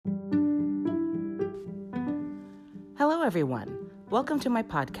Hello, everyone. Welcome to my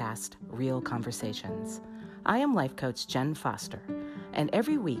podcast, Real Conversations. I am life coach Jen Foster, and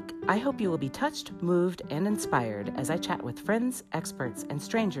every week I hope you will be touched, moved, and inspired as I chat with friends, experts, and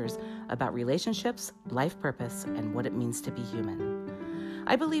strangers about relationships, life purpose, and what it means to be human.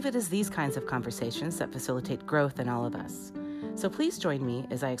 I believe it is these kinds of conversations that facilitate growth in all of us. So please join me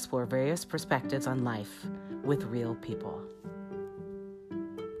as I explore various perspectives on life with real people.